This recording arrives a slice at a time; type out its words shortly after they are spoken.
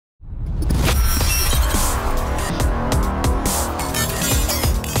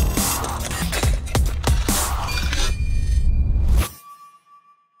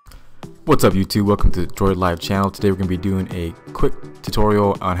What's up YouTube, welcome to the Droid Live channel. Today we're going to be doing a quick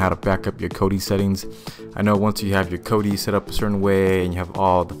tutorial on how to back up your Kodi settings. I know once you have your Kodi set up a certain way and you have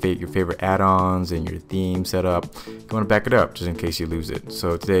all your favorite add-ons and your theme set up, you want to back it up just in case you lose it.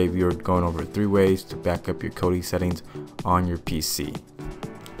 So today we are going over 3 ways to back up your Kodi settings on your PC.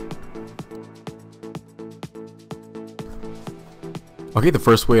 Okay, the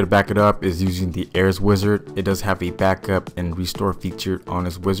first way to back it up is using the Errors wizard. It does have a backup and restore feature on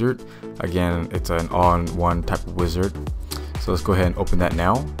this wizard. Again, it's an all-in-one type of wizard. So let's go ahead and open that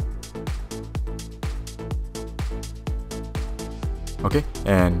now. Okay,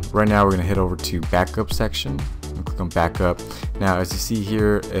 and right now we're gonna head over to backup section and click on backup. Now, as you see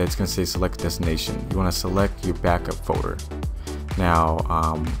here, it's gonna say select destination. You wanna select your backup folder. Now,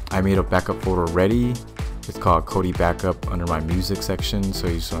 I made a backup folder already. It's called Kodi Backup under my music section. So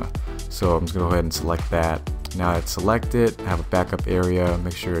I'm just gonna go ahead and select that. Now it's selected, have a backup area,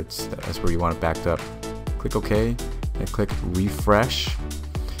 make sure that's where you want it backed up. Click OK and click refresh.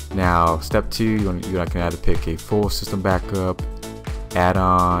 Now step 2, you can either pick a full system backup,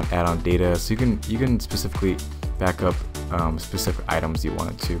 add-on data. So you can specifically back up specific items you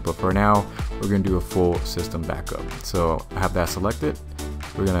wanted to, but for now we're gonna do a full system backup. So I have that selected.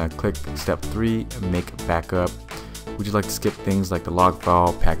 We're gonna click step 3, make backup. Would you like to skip things like the log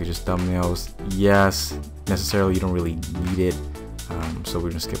file, packages, thumbnails? Yes, necessarily you don't really need it, so we're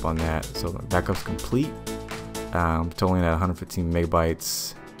gonna skip on that. So backup's complete, totaling at 115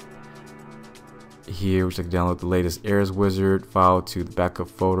 megabytes. Here, would you like to download the latest Errors wizard file to the backup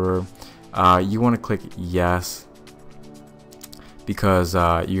folder? You want to click yes, because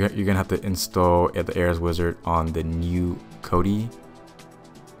you're gonna have to install the Errors wizard on the new Kodi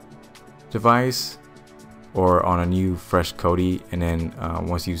device or on a new fresh Kodi, and then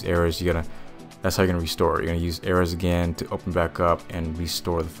once you use Errors, that's how you're gonna restore. You're gonna use Errors again to open back up and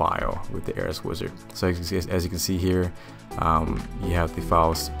restore the file with the Errors wizard. So as you can see here, you have the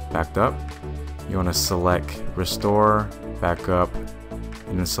files backed up. You want to select restore backup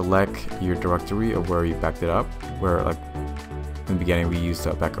and then select your directory of where you backed it up, where like in the beginning we used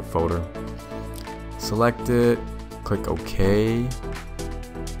a backup folder. Select it, click OK.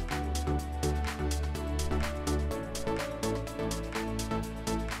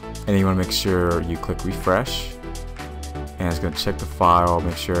 And then you want to make sure you click refresh, and it's going to check the file,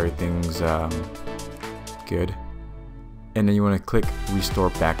 make sure everything's good, and then you want to click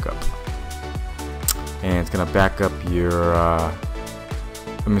restore backup, and it's going to back up your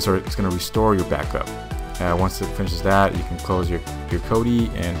it's going to restore your backup. Once it finishes that, you can close your Kodi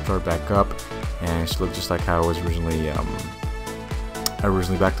and start back up, and it should look just like how it was originally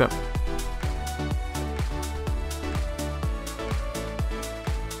backed up.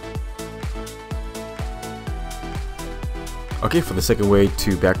 Okay, for the second way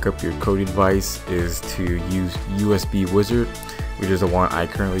to back up your Kodi device is to use USB wizard, which is the one I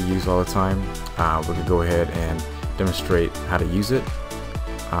currently use all the time. We're gonna go ahead and demonstrate how to use it.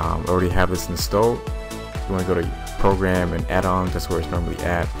 I already have this installed. You want to go to program and add-ons, that's where it's normally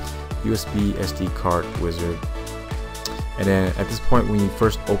at. USB SD card wizard. And then at this point, when you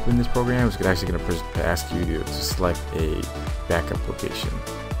first open this program, it's actually going to ask you to select a backup location,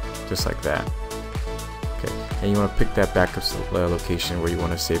 just like that. Okay, and you want to pick that backup location where you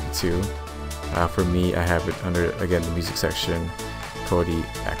want to save it to. For me, I have it under, again, the music section, Kodi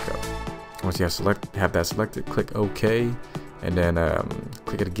backup. Once you have that selected, click OK, and then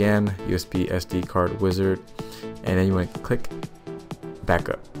click it again, USB SD card wizard, and then you want to click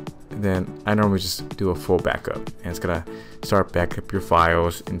backup. And then I normally just do a full backup, and it's gonna start back up your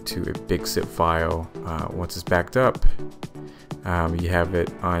files into a big zip file. Once it's backed up, you have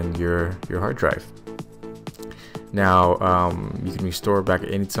it on your hard drive. Now you can restore back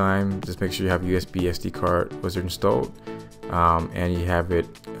at any time. Just make sure you have USB SD card wizard installed, and you have it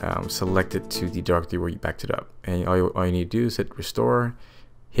selected to the directory where you backed it up. And all you need to do is hit restore,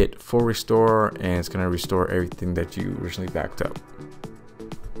 hit full restore, and it's going to restore everything that you originally backed up.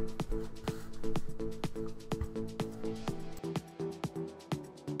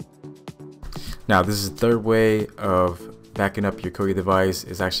 Now this is the third way of backing up your Kodi device,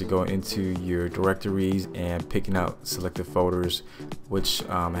 is actually going into your directories and picking out selected folders which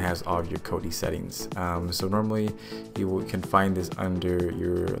has all of your Kodi settings. So normally you can find this under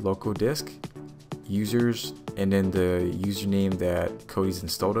your local disk, users, and then the username that Kodi's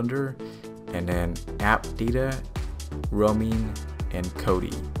installed under, and then app data, roaming, and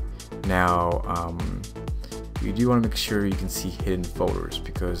Kodi. Now you do want to make sure you can see hidden folders,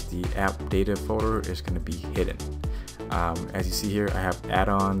 because the app data folder is going to be hidden. As you see here, I have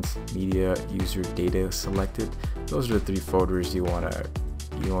add-ons, media, user data selected. Those are the 3 folders you want to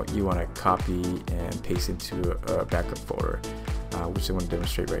you want to copy and paste into a backup folder, which I'm going to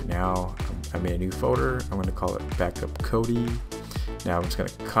demonstrate right now. I made a new folder. I'm going to call it Backup Kodi. Now I'm just going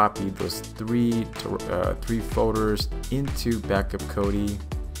to copy those three folders into Backup Kodi.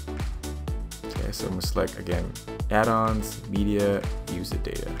 Okay, so I'm going to select again add-ons, media, user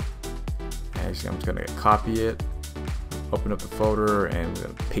data. And actually, I'm just going to copy it, open up the folder, and I'm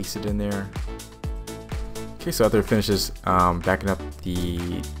going to paste it in there. Okay, so after it finishes backing up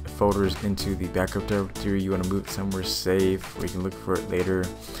the folders into the backup directory, you want to move it somewhere safe where you can look for it later.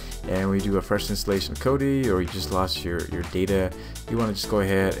 And when you do a fresh installation of Kodi, or you just lost your data, you want to just go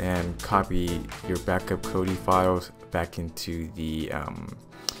ahead and copy your backup Kodi files back into the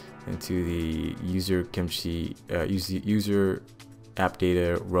user kimchi user app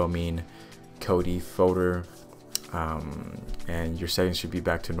data roaming Kodi folder, and your settings should be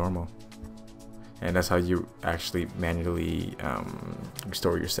back to normal. And that's how you actually manually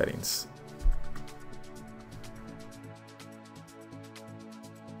restore your settings.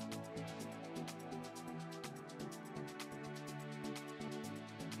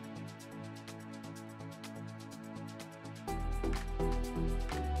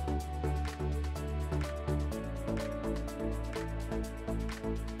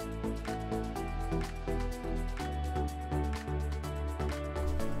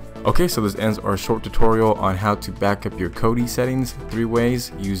 Okay, so this ends our short tutorial on how to back up your Kodi settings 3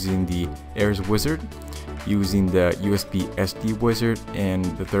 ways using the Errors Wizard, using the USB SD Wizard, and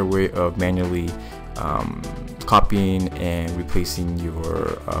the third way of manually copying and replacing your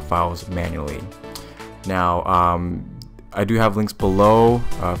files manually. Now, I do have links below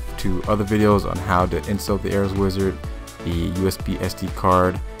to other videos on how to install the Errors Wizard, the USB SD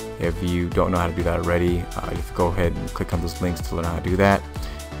card. If you don't know how to do that already, you have to go ahead and click on those links to learn how to do that.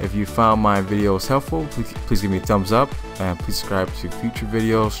 If you found my videos helpful, please give me a thumbs up, and please subscribe to future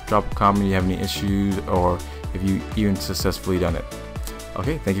videos. Drop a comment if you have any issues, or if you even successfully done it.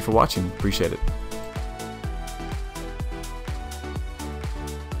 Okay, thank you for watching. Appreciate it.